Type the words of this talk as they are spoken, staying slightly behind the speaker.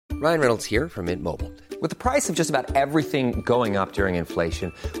Ryan Reynolds here from Mint Mobile. With the price of just about everything going up during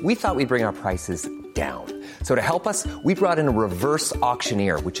inflation, we thought we'd bring our prices down. So to help us, we brought in a reverse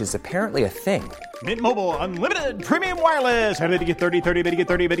auctioneer, which is apparently a thing. Mint Mobile Unlimited Premium Wireless. How to get 30, 30, bit to get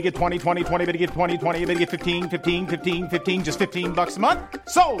 30, bit to get 20, 20, 20, bit to get 20, 20, bit to get 15, 15, 15, 15, just $15 a month?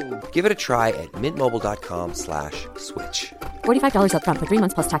 Sold! Give it a try at mintmobile.com/switch. $45 up front for 3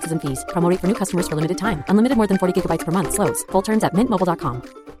 months plus taxes and fees. Promo rate for new customers for limited time. Unlimited more than 40 gigabytes per month. Slows full terms at mintmobile.com.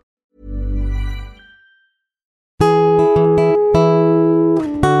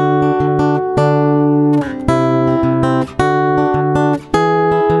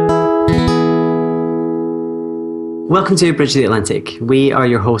 Welcome to Bridge to the Atlantic. We are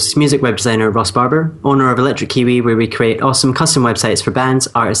your hosts, music web designer Ross Barber, owner of Electric Kiwi, where we create awesome custom websites for bands,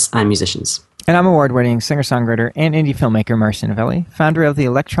 artists, and musicians. And I'm award-winning singer-songwriter and indie filmmaker Marcia Novelli, founder of the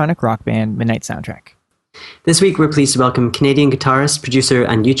electronic rock band Midnight Soundtrack. This week, we're pleased to welcome Canadian guitarist, producer,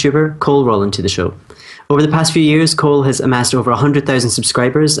 and YouTuber Cole Rowland to the show. Over the past few years, Cole has amassed over 100,000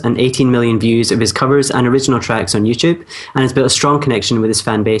 subscribers and 18 million views of his covers and original tracks on YouTube, and has built a strong connection with his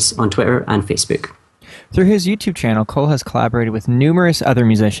fan base on Twitter and Facebook. Through his YouTube channel, Cole has collaborated with numerous other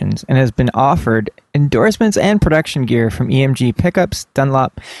musicians and has been offered endorsements and production gear from EMG Pickups,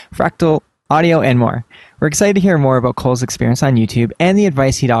 Dunlop, Fractal, Audio, and more. We're excited to hear more about Cole's experience on YouTube and the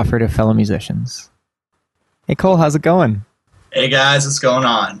advice he'd offer to fellow musicians. Hey Cole, how's it going? Hey guys, what's going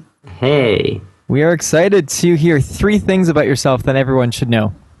on? Hey. We are excited to hear 3 things about yourself that everyone should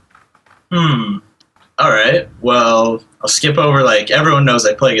know. All right. Well, I'll skip over, everyone knows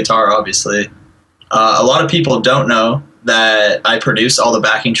I play guitar, obviously. A lot of people don't know that I produce all the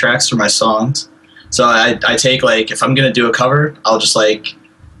backing tracks for my songs. So I take, if I'm going to do a cover, I'll just,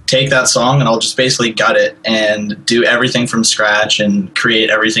 take that song and I'll just basically gut it and do everything from scratch and create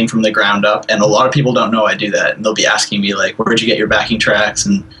everything from the ground up. And a lot of people don't know I do that. And they'll be asking me, where'd you get your backing tracks?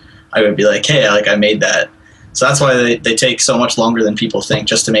 And I would be like, hey, I made that. So that's why they take so much longer than people think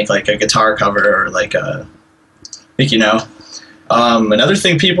just to make, a guitar cover or, another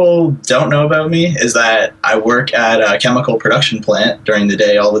thing people don't know about me is that I work at a chemical production plant during the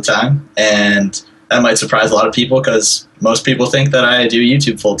day all the time, and that might surprise a lot of people because most people think that I do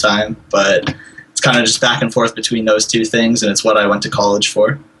YouTube full time, but it's kind of just back and forth between those two things, and it's what I went to college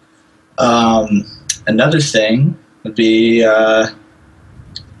for. Another thing would be,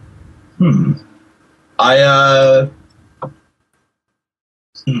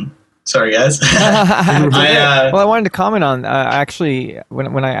 Sorry, guys. Well, I wanted to comment on, actually,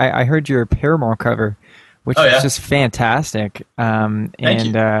 when I heard your Paramore cover, which was just fantastic. Thank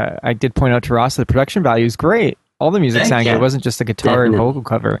you. I did point out to Ross that the production value is great. All the music sounded good. It wasn't just a guitar and vocal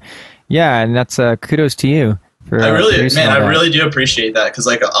cover. Yeah, and that's kudos to you. I really do appreciate that because,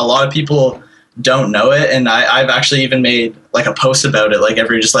 a lot of people don't know it, and I've actually even made, a post about it,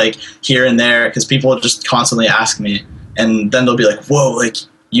 every here and there, because people just constantly ask me, and then they'll be like, whoa,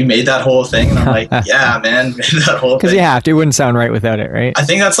 you made that whole thing? And I'm like, yeah, man, made that whole thing. Because you have to. It wouldn't sound right without it, right? I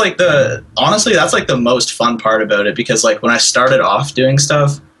think that's honestly, that's the most fun part about it, because when I started off doing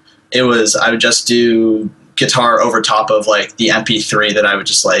stuff, I would just do guitar over top of the MP3 that I would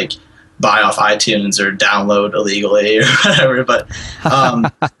just buy off iTunes or download illegally or whatever. But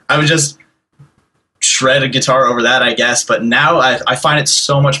I would just shred a guitar over that, I guess. But now I find it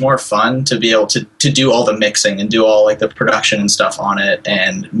so much more fun to be able to do all the mixing and do all the production and stuff on it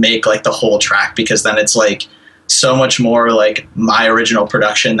and make the whole track, because then it's so much more my original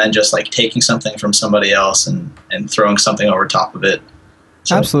production than just taking something from somebody else and throwing something over top of it.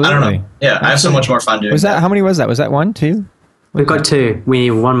 So, absolutely. I don't know. Yeah, absolutely. I have so much more fun doing that. How many was that? Was that 1, 2? We've got 2. We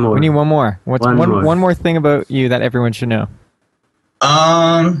need one more. We need one more. What's one more thing about you that everyone should know?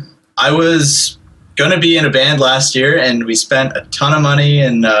 I was going to be in a band last year, and we spent a ton of money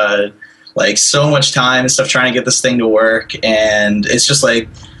and so much time and stuff trying to get this thing to work. And it's just I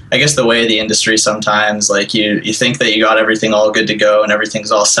guess the way of the industry sometimes, you think that you got everything all good to go and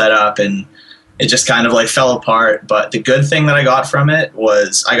everything's all set up, and it just kind of fell apart. But the good thing that I got from it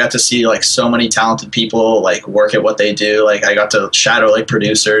was I got to see so many talented people work at what they do. I got to shadow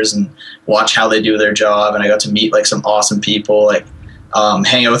producers and watch how they do their job, and I got to meet some awesome people,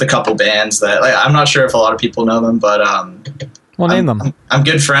 hang out with a couple bands that I'm not sure if a lot of people know them, but name them. I'm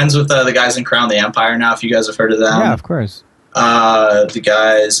good friends with the guys in Crown the Empire now, if you guys have heard of them. Yeah, of course. The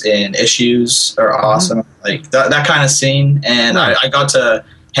guys in Issues are awesome, that kind of scene, and right. I got to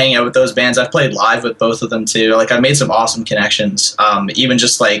hang out with those bands. I've played live with both of them too. I made some awesome connections, even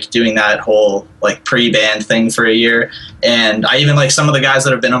just doing that whole pre-band thing for a year. And I even some of the guys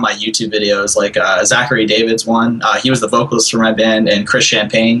that have been on my YouTube videos, Zachary David's one. He was the vocalist for my band, and Chris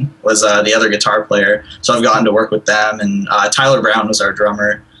Champagne was the other guitar player. So I've gotten to work with them, and Tyler Brown was our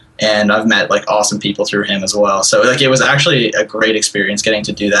drummer. and I've met like awesome people through him as well. So like it was actually a great experience getting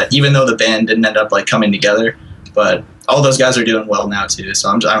to do that, even though the band didn't end up like coming together. But all those guys are doing well now too, so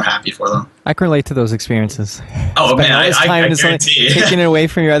I'm happy for them. I can relate to those experiences. Oh man, I guarantee. Taking it away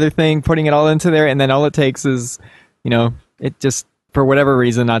from your other thing, putting it all into there, and then all it takes is, it just, for whatever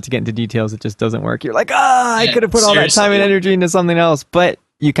reason, not to get into details, it just doesn't work. You're like, I could have put all that time and energy into something else, but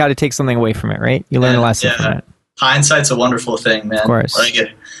you got to take something away from it, right? You learn a lesson from it. Hindsight's a wonderful thing, man. Of course.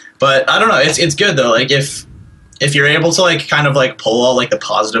 But I don't know. It's good though. Like if you're able to like kind of like pull all like the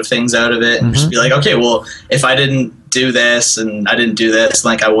positive things out of it and just be like, okay, well, if I didn't do this and I didn't do this,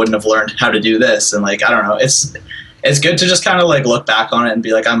 like I wouldn't have learned how to do this. And like, I don't know, it's good to just kind of like look back on it and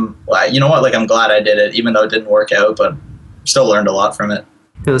be like, you know what, like I'm glad I did it, even though it didn't work out, but still learned a lot from it.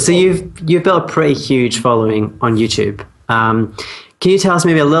 Cool. So you've built a pretty huge following on YouTube. Can you tell us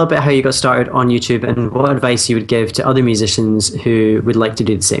maybe a little bit how you got started on YouTube and what advice you would give to other musicians who would like to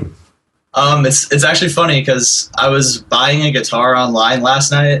do the same? It's actually funny because I was buying a guitar online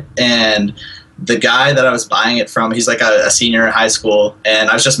last night, and the guy that I was buying it from, he's like a senior in high school, and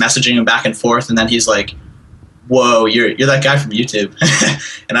I was just messaging him back and forth, and then he's like, "Whoa, you're that guy from YouTube,"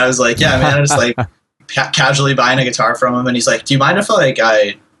 and I was like, "Yeah, man," I just like casually buying a guitar from him, and he's like, "Do you mind if like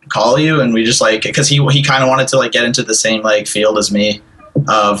I call you?" And we just like, because he kind of wanted to like get into the same like field as me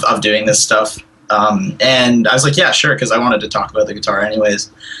of doing this stuff. And I was like, yeah, sure, because I wanted to talk about the guitar anyways.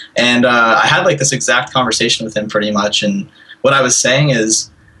 And I had like this exact conversation with him pretty much. And what I was saying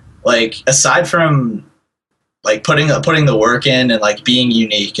is, like, aside from like putting the work in and like being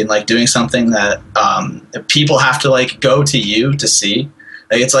unique and like doing something that people have to like go to you to see,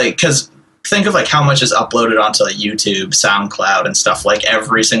 like it's like, because think of like how much is uploaded onto like YouTube, SoundCloud, and stuff like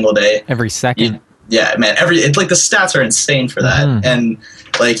every single day, every second. Yeah, man. It's like the stats are insane for that. And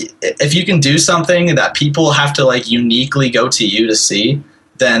like, if you can do something that people have to like uniquely go to you to see,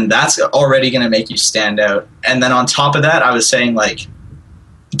 then that's already going to make you stand out. And then on top of that, I was saying like,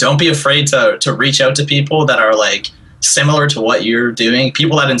 don't be afraid to reach out to people that are like similar to what you're doing,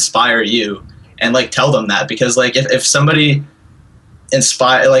 people that inspire you, and like tell them that, because like if somebody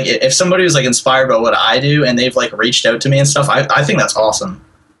if somebody was like inspired by what I do and they've like reached out to me and stuff, I think that's awesome.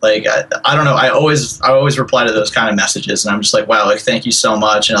 Like, I don't know. I always reply to those kind of messages, and I'm just like, wow, like, thank you so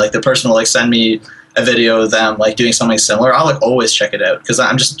much. And like the person will like send me a video of them like doing something similar. I'll like always check it out because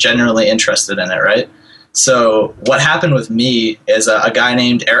I'm just genuinely interested in it. Right. So what happened with me is a guy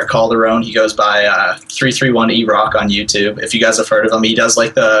named Eric Calderon. He goes by 331eRock on YouTube. If you guys have heard of him, he does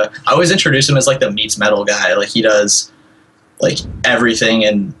like I always introduce him as like the meets metal guy. Like he does like everything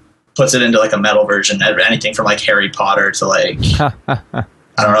and puts it into like a metal version, anything from like Harry Potter to like,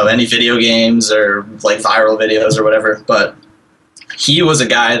 I don't know, any video games or like viral videos or whatever. But he was a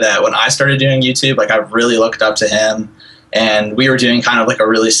guy that when I started doing YouTube, like I really looked up to him, and we were doing kind of like a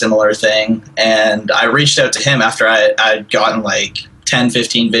really similar thing. And I reached out to him after I'd gotten like 10,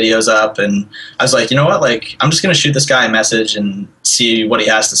 15 videos up, and I was like, you know what, like I'm just going to shoot this guy a message and see what he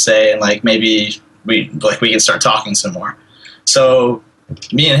has to say. And like, maybe we can start talking some more. So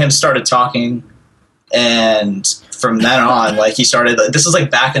me and him started talking, and from then on, like he started, this is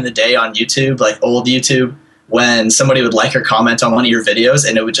like back in the day on YouTube, like old YouTube, when somebody would like or comment on one of your videos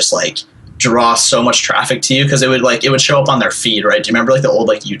and it would just like draw so much traffic to you because it would show up on their feed, right? Do you remember like the old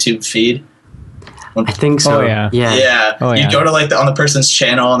like YouTube feed? I think so. Oh, yeah. Yeah. Oh, You'd go to like on the person's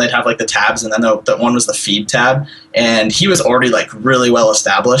channel and they'd have like the tabs, and then the one was the feed tab, and he was already like really well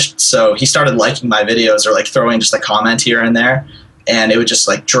established. So he started liking my videos or like throwing just a comment here and there, and it would just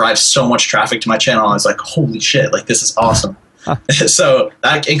like drive so much traffic to my channel. I was like, holy shit, like this is awesome. So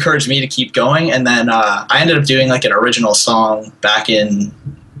that encouraged me to keep going. And then I ended up doing like an original song back in,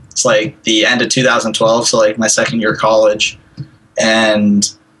 it's like the end of 2012. So like my second year of college. And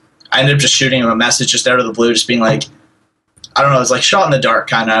I ended up just shooting him a message just out of the blue, just being like, I don't know, it was like shot in the dark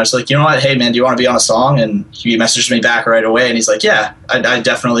kind of. I was like, you know what? Hey man, do you want to be on a song? And he messaged me back right away, and he's like, yeah, I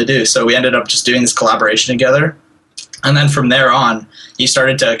definitely do. So we ended up just doing this collaboration together. And then from there on, he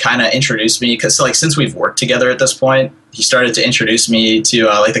started to kind of introduce me, because like since we've worked together at this point, he started to introduce me to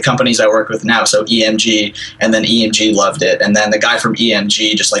like the companies I work with now. So EMG, and then EMG loved it. And then the guy from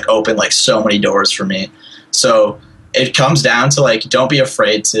EMG just like opened like so many doors for me. So it comes down to like, don't be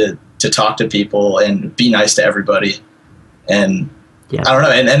afraid to talk to people and be nice to everybody. And yeah. I don't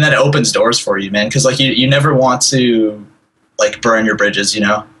know. And then it opens doors for you, man. Cause like you never want to like burn your bridges, you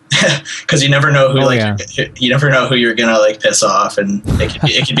know? Because you never know who you never know who you're gonna like piss off, and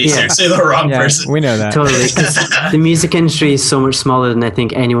it could be yeah. seriously the wrong person. We know that totally. Because the music industry is so much smaller than I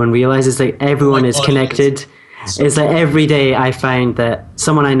think anyone realizes. Like everyone is connected, It's like every day I find that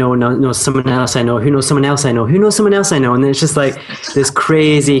someone I know knows someone else I know, who knows someone else I know, who knows someone else I know. And it's just like this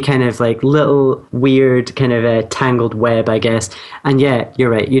crazy kind of like little weird kind of a tangled web, I guess. And yeah, you're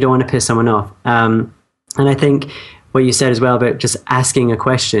right. You don't want to piss someone off. And I think what you said as well about just asking a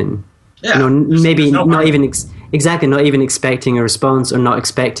question, Yeah, you know, maybe no not harm. even exactly, not even expecting a response or not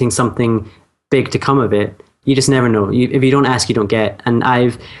expecting something big to come of it. You just never know. If you don't ask, you don't get. And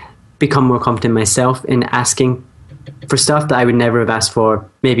I've become more confident myself in asking for stuff that I would never have asked for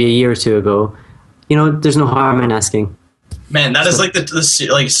maybe a year or two ago. You know, there's no harm in asking. Man, that is like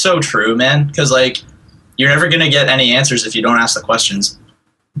like so true, man. Because like you're never gonna get any answers if you don't ask the questions.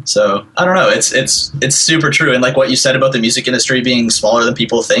 So I don't know. It's super true. And like what you said about the music industry being smaller than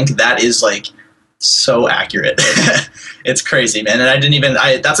people think, that is like so accurate. It's crazy, man. And I didn't even.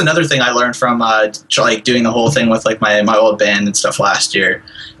 That's another thing I learned from like doing the whole thing with like my old band and stuff last year.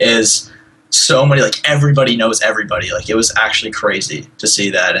 Is so many, like everybody knows everybody. Like it was actually crazy to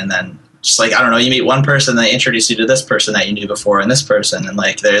see that. And then just like, I don't know, you meet one person, they introduce you to this person that you knew before and this person, and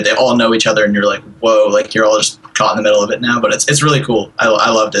like they all know each other and you're like, whoa, like you're all just caught in the middle of it now. But it's really cool.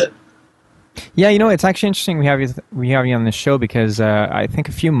 I loved it. Yeah, you know, it's actually interesting we have you on this show because I think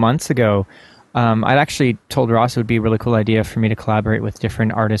a few months ago, I'd actually told Ross it would be a really cool idea for me to collaborate with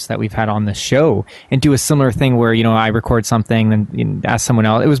different artists that we've had on the show and do a similar thing where, you know, I record something and ask someone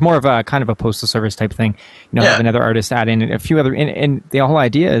else. It was more of a kind of a postal service type thing, you know, Yeah. have another artist add in a few other, and the whole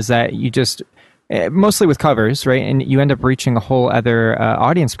idea is that you just, mostly with covers, right? And you end up reaching a whole other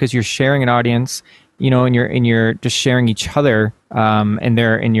audience because you're sharing an audience, you know, and you're just sharing each other and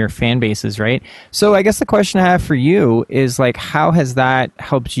they're in your fan bases, right? So I guess the question I have for you is like, how has that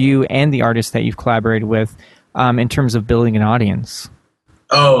helped you and the artists that you've collaborated with in terms of building an audience?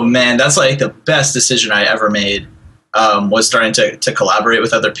 Oh man, that's like the best decision I ever made. Was starting to collaborate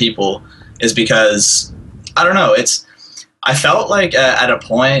with other people, is because I don't know. I felt like at a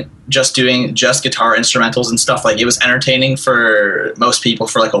point just doing just guitar instrumentals and stuff, like it was entertaining for most people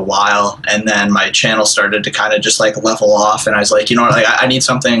for like a while, and then my channel started to kind of just like level off, and I was like, you know what, like I need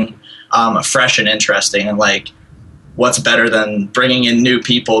something fresh and interesting, and like what's better than bringing in new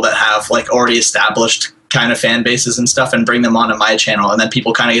people that have like already established kind of fan bases and stuff and bring them onto my channel, and then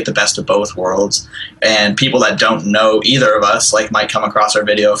people kind of get the best of both worlds, and people that don't know either of us like might come across our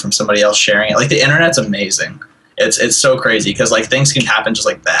video from somebody else sharing it. Like the internet's amazing. It's so crazy because like things can happen just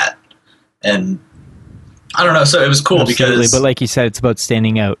like that, and I don't know. So it was cool. Absolutely, because but like you said, it's about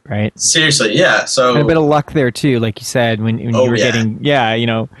standing out, right? seriously, yeah. So And a bit of luck there too, like you said, when you were yeah. getting, you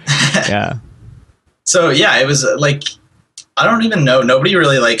know, yeah. So yeah, it was like, I don't even know. Nobody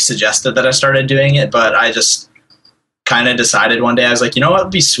really like suggested that I started doing it, but I just kind of decided one day, I was like, you know what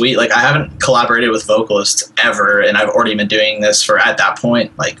would be sweet? Like I haven't collaborated with vocalists ever, and I've already been doing this for, at that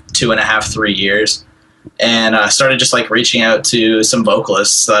point, like 2.5, 3 years. And I started just like reaching out to some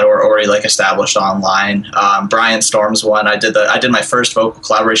vocalists that were already like established online. Brian Storm's one. I did my first vocal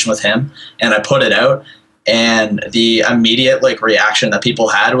collaboration with him, and I put it out. And the immediate like reaction that people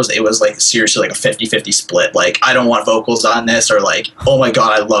had was, it was like seriously like a 50-50 split. Like, I don't want vocals on this, or like, oh my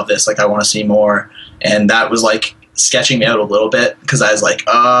God, I love this. Like, I want to see more. And that was like sketching me out a little bit, because I was like,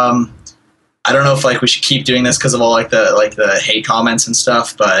 I don't know if like we should keep doing this because of all like the hate comments and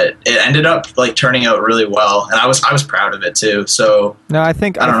stuff, but it ended up like turning out really well, and I was proud of it too. So No,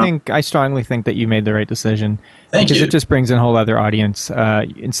 I strongly think that you made the right decision. Thank because you. it just brings in a whole other audience.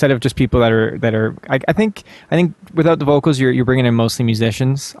 Instead of just people that are. I think without the vocals, you're bringing in mostly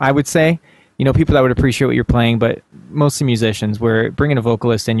musicians. I would say, you know, people that would appreciate what you're playing, but mostly musicians. Where bringing a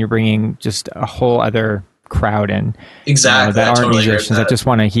vocalist in, you're bringing just a whole other crowd in. Exactly, that I aren't totally agree with musicians that that. just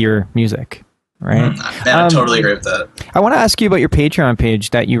want to hear music. Right. Man, I totally agree with that. I want to ask you about your Patreon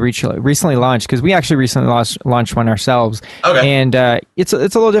page that you recently launched, because we actually recently launched one ourselves. Okay. And it's a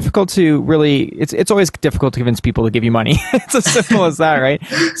little difficult to really. It's always difficult to convince people to give you money. It's as simple as that, right?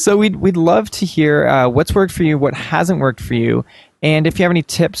 So we'd love to hear what's worked for you, what hasn't worked for you, and if you have any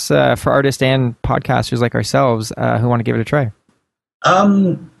tips for artists and podcasters like ourselves who want to give it a try.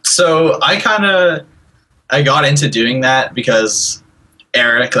 So I got into doing that because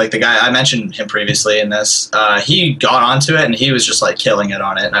Eric, like the guy I mentioned him previously in this, he got onto it and he was just like killing it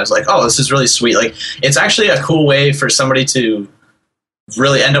on it, and I was like, oh, this is really sweet. Like, it's actually a cool way for somebody to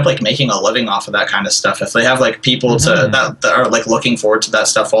really end up like making a living off of that kind of stuff. If they have like people that are like looking forward to that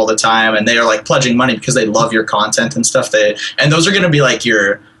stuff all the time, and they are like pledging money because they love your content and stuff, and those are going to be like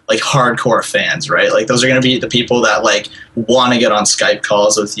your like hardcore fans, right? Like those are going to be the people that like want to get on Skype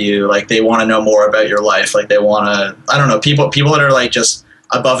calls with you. Like they want to know more about your life. Like they want to, I don't know, people that are like just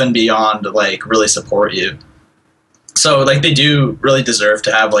above and beyond to like really support you. so like they do really deserve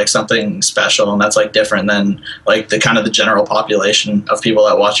to have like something special, and that's like different than like the kind of the general population of people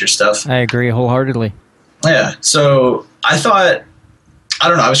that watch your stuff. I agree wholeheartedly. Yeah. So I thought, I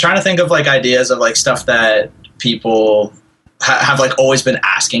don't know, I was trying to think of like ideas of like stuff that people have like always been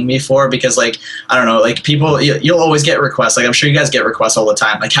asking me for, because like, I don't know, like people, you'll always get requests. Like I'm sure you guys get requests all the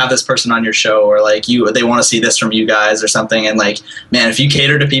time, like have this person on your show, or like they want to see this from you guys or something. And like, man, if you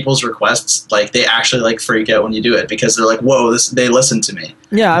cater to people's requests, like they actually like freak out when you do it, because they're like, whoa, they listen to me.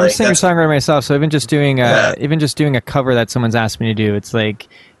 Yeah. I'm like, a singer-songwriter myself. So even just doing a cover that someone's asked me to do, it's like,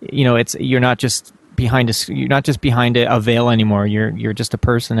 you know, you're not just behind a veil anymore. You're just a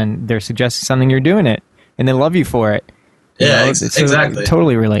person, and they're suggesting something, you're doing it, and they love you for it. Yeah, exactly.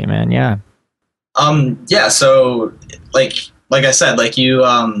 Totally relate, man. Yeah. Yeah. So, like I said, like you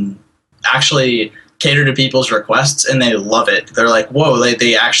actually cater to people's requests, and they love it. They're like, whoa,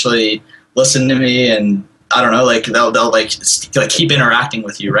 they actually listen to me, and I don't know, like they'll like keep interacting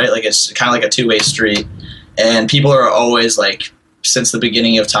with you, right? Like it's kind of like a two-way street, and people are always like, since the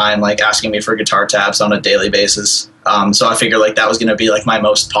beginning of time, like asking me for guitar tabs on a daily basis. So I figured like that was going to be like my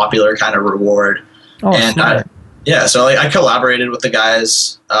most popular kind of reward. Oh, and smart. Yeah, so like I collaborated with the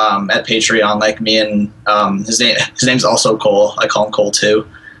guys at Patreon, like me and his name's also Cole. I call him Cole too,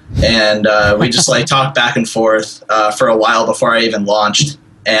 and we just like talked back and forth for a while before I even launched,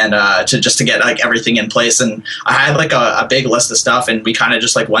 and to get like everything in place. And I had like a big list of stuff, and we kind of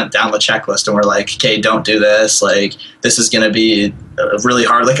just like went down the checklist, and we're like, okay, don't do this. Like this is gonna be really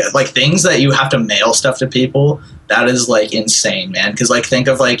hard. Like things that you have to mail stuff to people. That is like insane, man. Because like think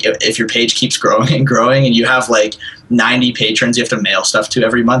of like if your page keeps growing and growing, and you have like 90 patrons you have to mail stuff to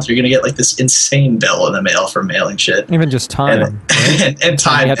every month, you're gonna get like this insane bill in the mail for mailing shit. Even just time, and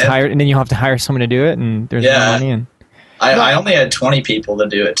time. And you have to hire, and then you have to hire someone to do it, and there's no money. And I only had 20 people to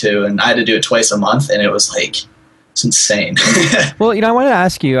do it too, and I had to do it twice a month, and it was like, it's insane. Well, you know, I wanted to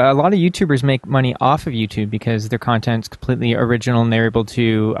ask you, a lot of YouTubers make money off of YouTube because their content's completely original and they're able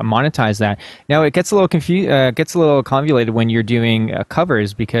to monetize that. Now, it gets a little convoluted when you're doing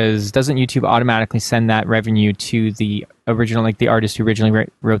covers, because doesn't YouTube automatically send that revenue to the original, like the artist who originally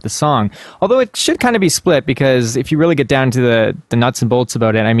wrote the song? Although it should kind of be split, because if you really get down to the nuts and bolts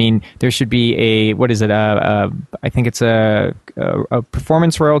about it, I mean, there should be I think it's a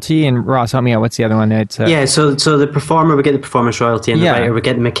performance royalty. And Ross, help me out. What's the other one? It's so the performer would get the performance royalty, and the writer would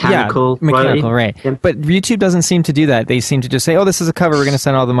get the mechanical royalty. Right. Yeah. But YouTube doesn't seem to do that. They seem to just say, oh, this is a cover, we're going to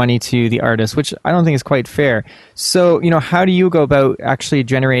send all the money to the artist, which I don't think is quite fair. So, you know, how do you go about actually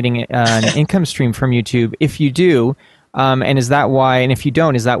generating an income stream from YouTube, if you do? And is that why, and if you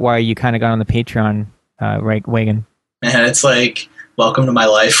don't, is that why you kind of got on the Patreon wagon? Man, it's like, welcome to my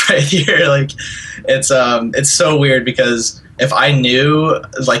life right here. Like, it's so weird, because if I knew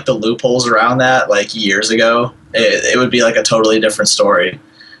like the loopholes around that like years ago, it would be like a totally different story.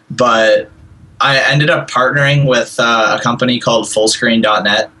 But I ended up partnering with a company called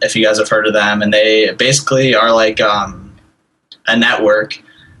Fullscreen.net, if you guys have heard of them, and they basically are like a network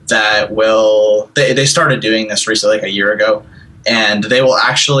that they started doing this recently, like a year ago, and they will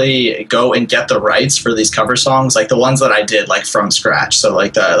actually go and get the rights for these cover songs, like the ones that I did like from scratch. So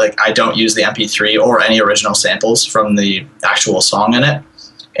like I don't use the MP3 or any original samples from the actual song in it,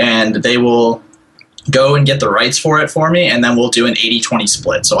 and they will go and get the rights for it for me, and then we'll do an 80-20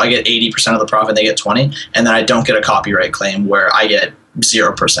 split. So I get 80% of the profit, they get 20, and then I don't get a copyright claim where I get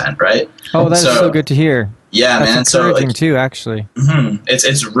 0%, right? Oh, that's so good to hear. Yeah, that's man. Encouraging so too, actually. Mm-hmm.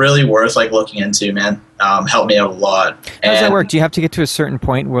 It's really worth like looking into, man. Helped me out a lot. How does that work? Do you have to get to a certain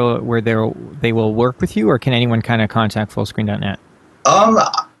point where they will work with you, or can anyone kind of contact Fullscreen.net?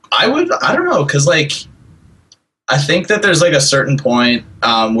 I don't know, because like I think that there's like a certain point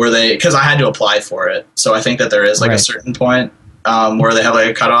where because I had to apply for it, so I think that there is like a certain point where they have like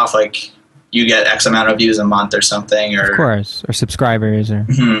a cutoff, like you get X amount of views a month or something, or of course, or subscribers, or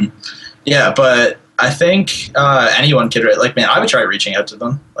yeah. But I think anyone could, like, man, I would try reaching out to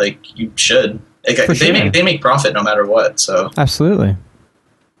them. Like, you should. They make profit no matter what. So absolutely.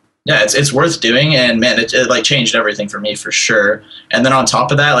 Yeah, it's worth doing, and man, it like changed everything for me for sure. And then on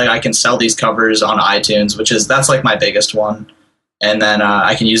top of that, like I can sell these covers on iTunes, that's like my biggest one. And then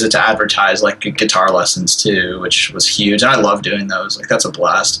I can use it to advertise like guitar lessons too, which was huge. And I love doing those. Like that's a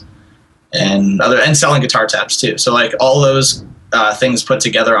blast. And selling guitar tabs too. So like all those things put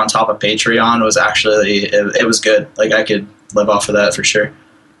together on top of Patreon was actually it was good. Like I could live off of that for sure.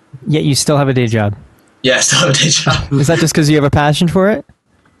 Yet you still have a day job. Yeah, I still have a day job. Is that just because you have a passion for it?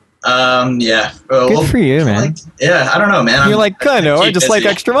 Yeah. Well, good for you, man. Like, yeah, I don't know, man. You're like, kind of, I just like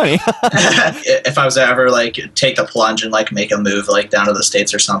extra money. If I was to ever like take the plunge and like make a move like down to the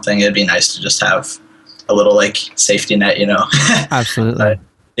States or something, it'd be nice to just have a little like safety net, you know. Absolutely. But,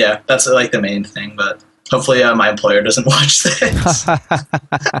 yeah, that's like the main thing. But hopefully, my employer doesn't watch this.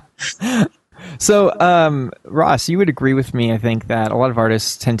 So, Ross, you would agree with me, I think, that a lot of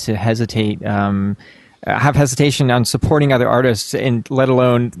artists tend to hesitate, have hesitation on supporting other artists, and let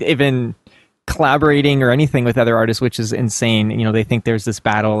alone even collaborating or anything with other artists, which is insane. You know, they think there's this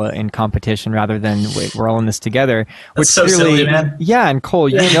battle and competition rather than we're all in this together. Which That's so silly, man. Yeah, and Cole,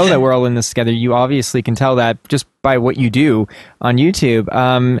 you know that we're all in this together. You obviously can tell that just by what you do on YouTube.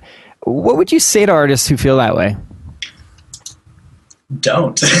 What would you say to artists who feel that way?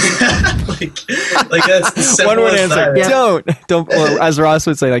 Don't. like that's the simple One word answer. that. Don't, or as Ross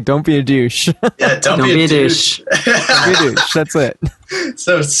would say, like, don't be a douche. Yeah, don't be a douche. Don't be a douche. That's it.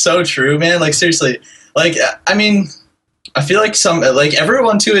 So true, man. Like seriously, like I mean, I feel like like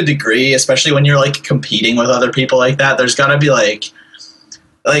everyone to a degree, especially when you're like competing with other people like that, there's gotta be like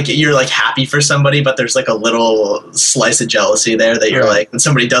you're like happy for somebody, but there's like a little slice of jealousy there that you're like, when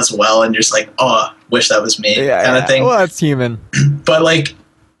somebody does well and you're just like, oh, wish that was me, kind of thing. Well, that's human. But like,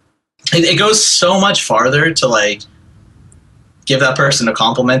 it goes so much farther to like give that person a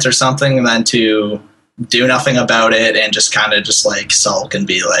compliment or something than to do nothing about it and just kind of just like sulk and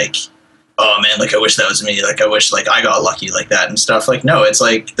be like, oh man, like I wish that was me. Like I wish like I got lucky like that and stuff. Like no, it's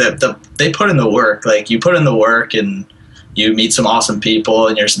like they put in the work. Like you put in the work and you meet some awesome people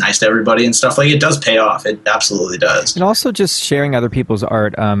and you're just nice to everybody and stuff. Like it does pay off. It absolutely does. And also just sharing other people's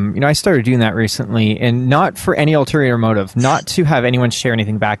art. You know, I started doing that recently, and not for any ulterior motive, not to have anyone share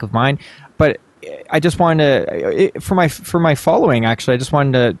anything back of mine, but I just wanted to, for my following, actually, I just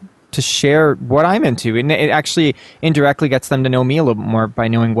wanted to share what I'm into, and it actually indirectly gets them to know me a little bit more by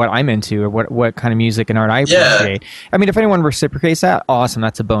knowing what I'm into or what kind of music and art I appreciate. I mean, if anyone reciprocates that, awesome,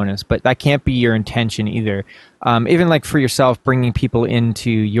 that's a bonus, but that can't be your intention either. Even like for yourself, bringing people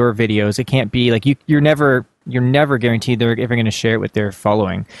into your videos, it can't be like you're never guaranteed they're ever going to share it with their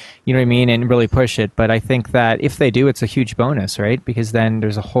following, you know what I mean, and really push it. But I think that if they do, it's a huge bonus, right? Because then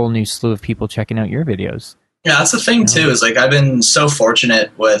there's a whole new slew of people checking out your videos. Yeah, that's the thing too, is like I've been so fortunate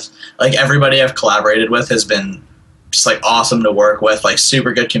with like everybody I've collaborated with has been just like awesome to work with, like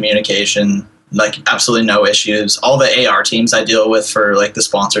super good communication, like absolutely no issues. All the AR teams I deal with for like the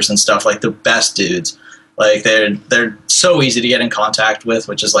sponsors and stuff, like the best dudes. Like they're so easy to get in contact with,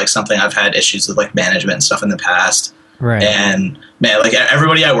 which is like something I've had issues with like management and stuff in the past. Right. And man, like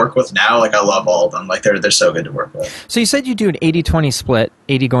everybody I work with now, like I love all of them. Like they're so good to work with. So you said you do an 80-20 split,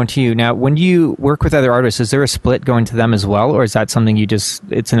 80 going to you. Now, when you work with other artists, is there a split going to them as well? Or is that something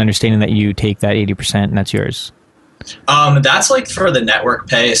it's an understanding that you take that 80% and that's yours? That's like for the network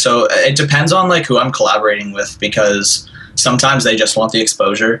pay. So it depends on like who I'm collaborating with, because sometimes they just want the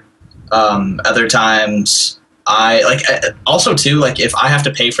exposure. Other times I like also too, like if I have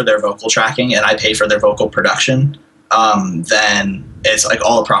to pay for their vocal tracking and I pay for their vocal production, then it's like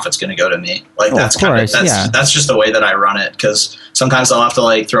all the profit's going to go to me. Like that's just the way that I run it. Cause sometimes I'll have to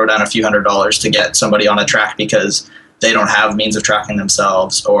like throw down a few $100s to get somebody on a track because they don't have means of tracking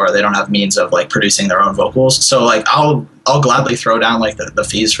themselves or they don't have means of like producing their own vocals. So like I'll gladly throw down like the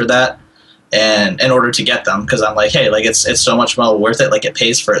fees for that. And in order to get them, because I'm like, hey, like it's so much more worth it. Like it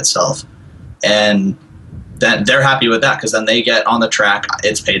pays for itself. And then they're happy with that because then they get on the track,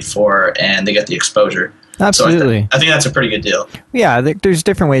 it's paid for, and they get the exposure. Absolutely. So I think that's a pretty good deal. Yeah, there's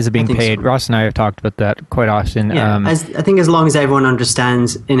different ways of being paid. So. Ross and I have talked about that quite often. Yeah, I think as long as everyone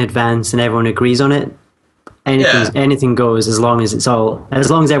understands in advance and everyone agrees on it, anything goes. As long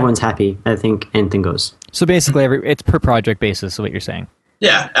as everyone's happy, I think anything goes. So basically, it's per project basis. Is what you're saying?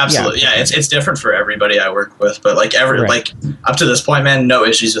 Yeah, absolutely. Yeah, it's different for everybody I work with, but like like up to this point, man, no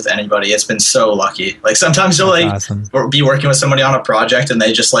issues with anybody. It's been so lucky. Like sometimes you'll be working with somebody on a project and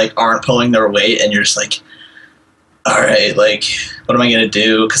they just like aren't pulling their weight, and you're just like, all right, like what am I gonna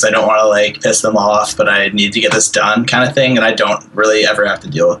do? Because I don't want to like piss them off, but I need to get this done, kind of thing. And I don't really ever have to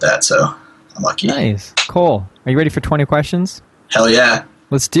deal with that, so I'm lucky. Nice, Cole. Are you ready for 20 questions? Hell yeah.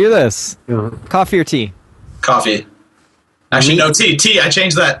 Let's do this. Coffee or tea? Coffee. Actually, no, tea. Tea, I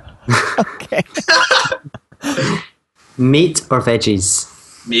changed that. Okay. Meat or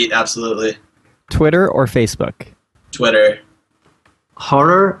veggies? Meat, absolutely. Twitter or Facebook? Twitter.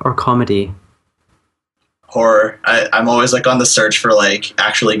 Horror or comedy? Horror. I'm always like on the search for like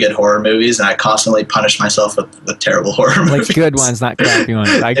actually good horror movies, and I constantly punish myself with terrible horror movies. Like good ones, not crappy ones.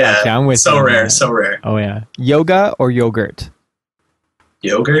 I got you. I'm with you. So rare. Oh, yeah. Yoga or yogurt?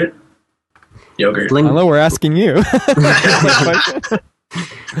 Yogurt? Yogurt. Hello, we're asking you.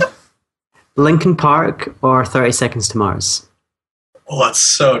 Linkin Park or 30 Seconds to Mars? Oh, that's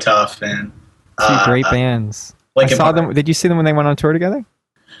so tough, man. Two great bands. I saw them. Did you see them when they went on tour together?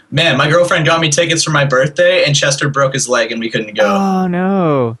 Man, my girlfriend got me tickets for my birthday, and Chester broke his leg, and we couldn't go. Oh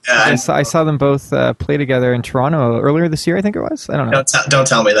no! Yeah, I saw them both play together in Toronto earlier this year. I think it was. I don't know. Don't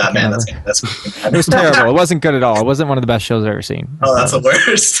tell me that, man. That's It was terrible. It wasn't good at all. It wasn't one of the best shows I've ever seen. Oh, that's the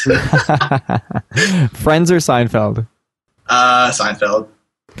worst. Friends or Seinfeld? Seinfeld.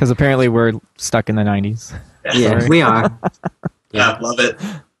 Because apparently we're stuck in the 90s. Yeah, Sorry. we are. Yeah, love it.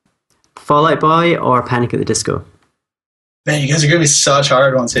 Fall Out Boy or Panic at the Disco? Man, you guys are giving me such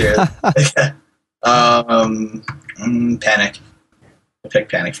hard ones here. Panic. I pick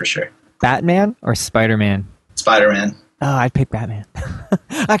Panic for sure. Batman or Spider-Man? Spider-Man. Oh, I'd pick Batman.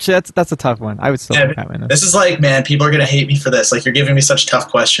 Actually, that's a tough one. I would still pick Batman. This is like, man, people are gonna hate me for this. Like, you're giving me such tough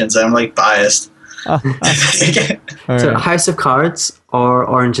questions. I'm like biased. All So right. House of Cards or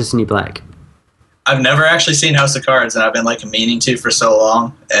Orange is the New Black? I've never actually seen House of Cards, and I've been like meaning to for so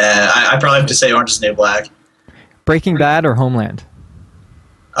long. I probably have to say Orange is the New Black. Breaking Bad or Homeland?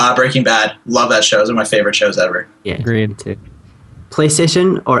 Breaking Bad. Love that show. Those are my favorite shows ever. Yeah, Agreed. me too.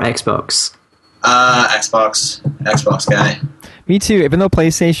 PlayStation or Xbox? Xbox guy. Me too, even though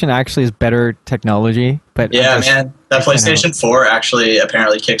PlayStation actually is better technology. But Yeah, man. That PlayStation 4 actually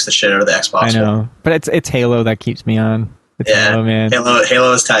apparently kicks the shit out of the Xbox. I know. But it's Halo that keeps me on. It's Yeah, Halo, man.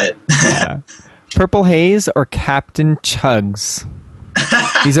 Halo is tight. Yeah. Purple Haze or Captain Chugs?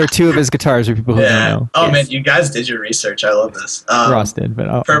 These are two of his guitars for people who don't know. Oh, Yes. man, you guys did your research. I love this. Ross did,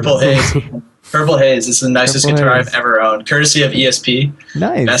 but Purple Haze. Purple Haze is the nicest Purple guitar Haze. I've ever owned. Courtesy of ESP.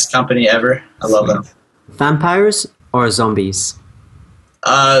 Nice. Best company ever. I love them. Vampires or zombies?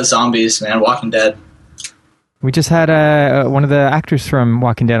 Zombies, man. Walking Dead. We just had one of the actors from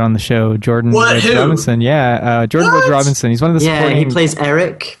Walking Dead on the show, Jordan What? Woods Who? Robinson. Yeah, Jordan Woods Robinson. He's one of the Yeah, supporting. he plays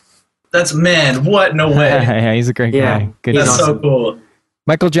Eric. That's, man, what? No way. Yeah, he's a great Yeah, guy. Good he's That's guy. so awesome. cool.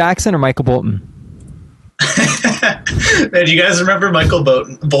 Michael Jackson or Michael Bolton? Man, do you guys remember Michael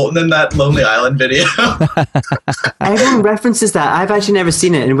Bolton in that Lonely Island video? Everyone references that. I've actually never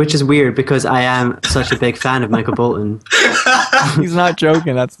seen it, and which is weird because I am such a big fan of Michael Bolton. He's not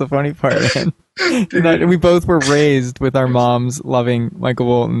joking. That's the funny part, man. We both were raised with our moms loving Michael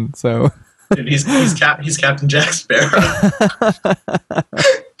Bolton, so Dude, he's Captain Jack Sparrow.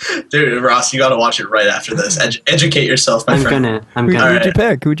 Dude, Ross, you got to watch it right after this. Educate yourself, my friend. I'm who'd gonna. you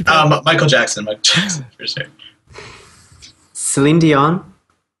pick? Who'd you pick? Michael Jackson for sure. Celine Dion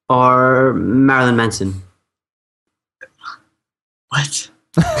or Marilyn Manson? What?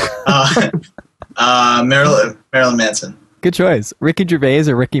 Marilyn Manson. Good choice. Ricky Gervais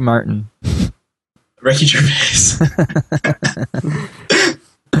or Ricky Martin? Ricky Gervais.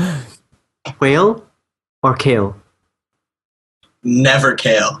 Whale or Kale? Never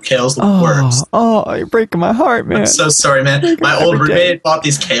Kale. Kale's the worst. Oh, you're breaking my heart, man. I'm so sorry, man. My old Every day. roommate bought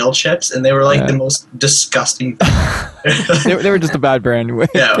these kale chips, and they were like the most disgusting thing. they were just a bad brand.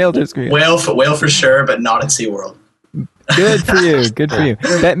 Yeah. Kale just grew. Whale for sure, but not at SeaWorld. Good for you. Good for you.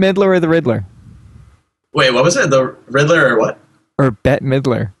 Bette Midler or the Riddler? Wait, what was it? The Riddler or what? Or Bette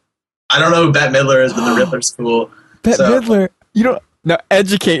Midler? I don't know who Bette Midler is, but the Riddler's cool. Bette So- Midler. You don't. No,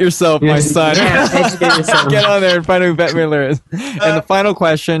 educate yourself, my son. Yeah, educate yourself. Get on there and find out who Bette Midler is. And the final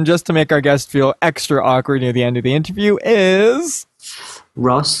question, just to make our guest feel extra awkward near the end of the interview, is...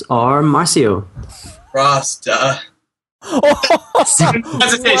 Ross or Marcio? Ross, duh. Hesitation.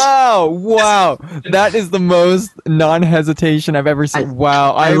 Wow. That is the most non-hesitation I've ever seen.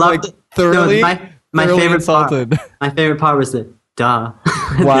 Wow. I'm like loved it. thoroughly, No, my thoroughly favorite insulted. part. My favorite part was the duh.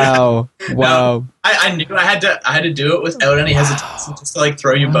 Wow. Wow. I knew I had to do it without any hesitation, just to like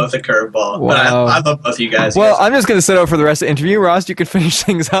throw you both a curveball. Wow. But I love both of you guys. Well, I'm just going to sit out for the rest of the interview. Ross, you could finish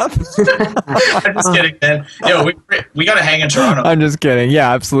things up. I'm just kidding, man. Yo, we got to hang in Toronto. I'm just kidding.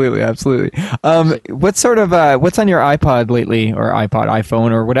 Yeah, absolutely. What sort of what's on your iPod lately, or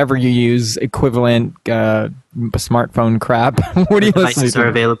iPhone, or whatever you use equivalent smartphone crap? What are you listening Devices are to?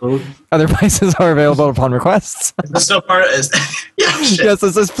 available. Other devices are available upon requests. This still part of yeah, shit. Yes,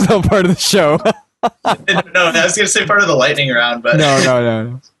 this is still part of the show. No, I was gonna say part of the lightning round, but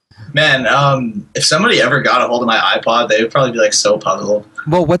No. man, if somebody ever got a hold of my iPod, they would probably be like so puzzled.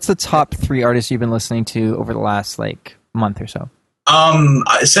 Well, what's the top 3 artists you've been listening to over the last month or so?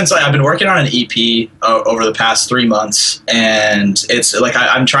 Since I've been working on an EP over the past 3 months, and it's like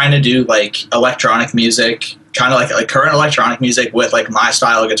I'm trying to do like electronic music, kind of like current electronic music with like my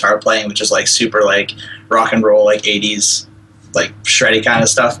style of guitar playing, which is like super like rock and roll, like 80s, like shreddy kind of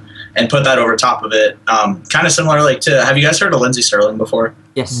stuff, and put that over top of it. Kind of similar like to, have you guys heard of Lindsey Sterling before?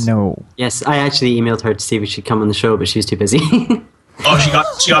 Yes. No. Yes, I actually emailed her to see if she'd come on the show, but she was too busy. Oh, she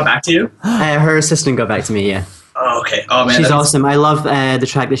got back to you? Her assistant got back to me, yeah. Oh, okay. Oh man, She's that's awesome. I love the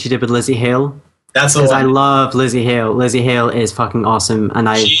track that she did with Lizzie Hale. That's the Because one. I love Lizzie Hale. Lizzie Hale is fucking awesome, and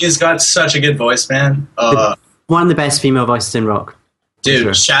She's got such a good voice, man. one of the best female voices in rock. Dude,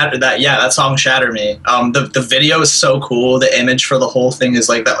 sure. Shatter that song Shatter Me. The video is so cool. The image for the whole thing is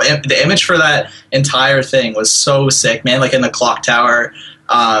like that. The image for that entire thing was so sick, man. Like in the clock tower,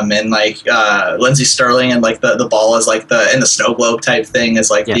 and like Lindsey Sterling, and like the ball is like in the snow globe type thing is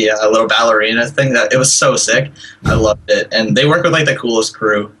like the little ballerina thing. That it was so sick. I loved it, and they work with like the coolest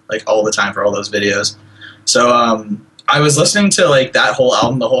crew like all the time for all those videos. So I was listening to like that whole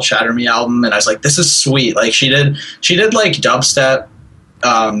album, the whole Shatter Me album, and I was like, this is sweet. Like she did like dubstep.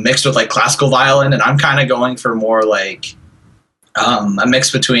 Mixed with like classical violin, and I'm kind of going for more like a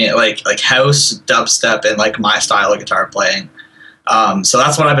mix between like house, dubstep, and like my style of guitar playing. So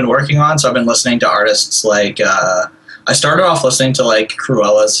that's what I've been working on. So I've been listening to artists like I started off listening to like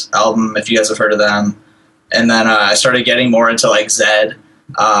Cruella's album, if you guys have heard of them, and then I started getting more into like Zed,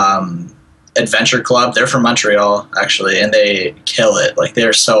 Adventure Club. They're from Montreal actually, and they kill it. Like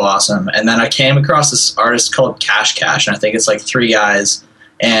they're so awesome. And then I came across this artist called Cash Cash, and I think it's like 3 guys.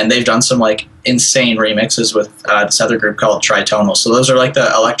 And they've done some like insane remixes with this other group called Tritonal. So those are like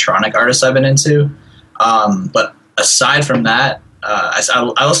the electronic artists I've been into. But aside from that, I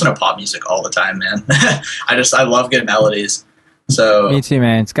listen to pop music all the time, man. I love good melodies. So me too,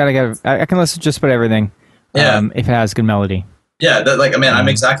 man. It's gotta get. I can listen to just about everything. Yeah. If it has good melody. Yeah, I'm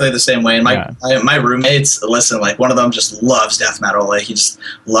exactly the same way. And my roommates listen. Like one of them just loves death metal. Like he just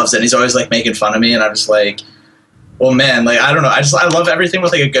loves it. And he's always like making fun of me, and I'm just like, well, man, like I don't know. I love everything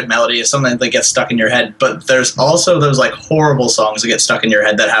with like a good melody. It's something that gets stuck in your head. But there's also those like horrible songs that get stuck in your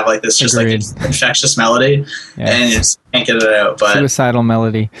head that have like this just Agreed. like infectious melody, and you just can't get it out. But Suicidal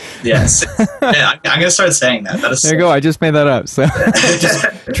melody. yes, yeah, I'm gonna start saying that. That is There you go. I just made that up. So just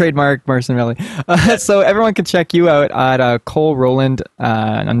trademark Marcin Melody. So everyone can check you out at Cole Rowland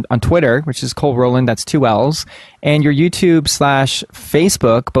on Twitter, which is Cole Rowland. That's 2 L's. And your YouTube /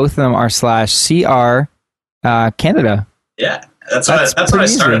 Facebook. Both of them are /CR Canada. Yeah. That's what I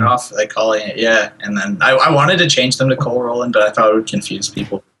started off like calling it. Yeah. And then I wanted to change them to Cole Rowland, but I thought it would confuse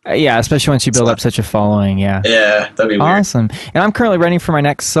people. Yeah, especially once you build up such a following. Yeah. Yeah, that'd be weird. Awesome. And I'm currently writing for my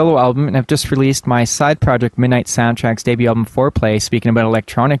next solo album, and I've just released my side project, Midnight Soundtrack's debut album, Foreplay. Speaking about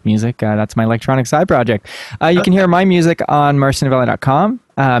electronic music, that's my electronic side project. You can hear my music on marcinnovelli.com.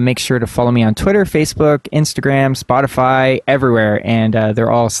 Make sure to follow me on Twitter, Facebook, Instagram, Spotify, everywhere, and they're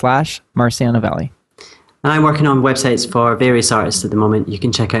all /Marciano Novelli. And I'm working on websites for various artists at the moment. You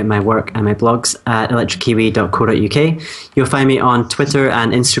can check out my work and my blogs at electrickiwi.co.uk. You'll find me on Twitter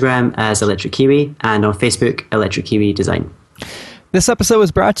and Instagram as Electric Kiwi, and on Facebook, Electric Kiwi Design. This episode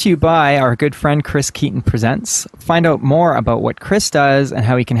was brought to you by our good friend Chris Keaton Presents. Find out more about what Chris does and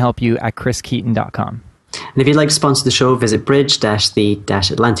how he can help you at chriskeaton.com. And if you'd like to sponsor the show, visit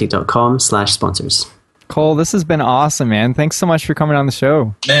bridge-the-atlantic.com/sponsors. Cole, this has been awesome, man. Thanks so much for coming on the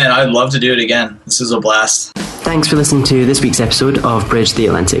show. Man, I'd love to do it again. This is a blast. Thanks for listening to this week's episode of Bridge the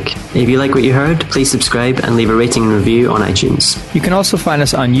Atlantic. If you like what you heard, please subscribe and leave a rating and review on iTunes. You can also find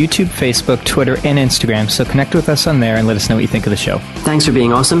us on YouTube, Facebook, Twitter, and Instagram, so connect with us on there and let us know what you think of the show. Thanks for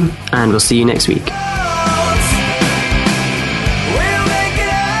being awesome, and we'll see you next week.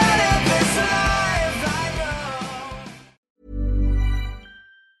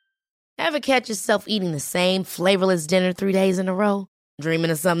 Ever catch yourself eating the same flavorless dinner 3 days in a row?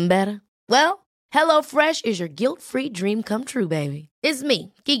 Dreaming of something better? Well, HelloFresh is your guilt-free dream come true, baby. It's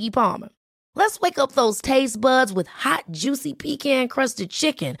me, Keke Palmer. Let's wake up those taste buds with hot, juicy pecan-crusted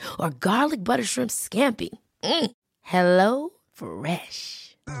chicken or garlic butter shrimp scampi. Hello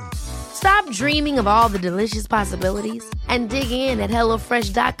Fresh. Stop dreaming of all the delicious possibilities and dig in at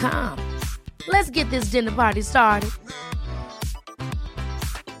HelloFresh.com. Let's get this dinner party started.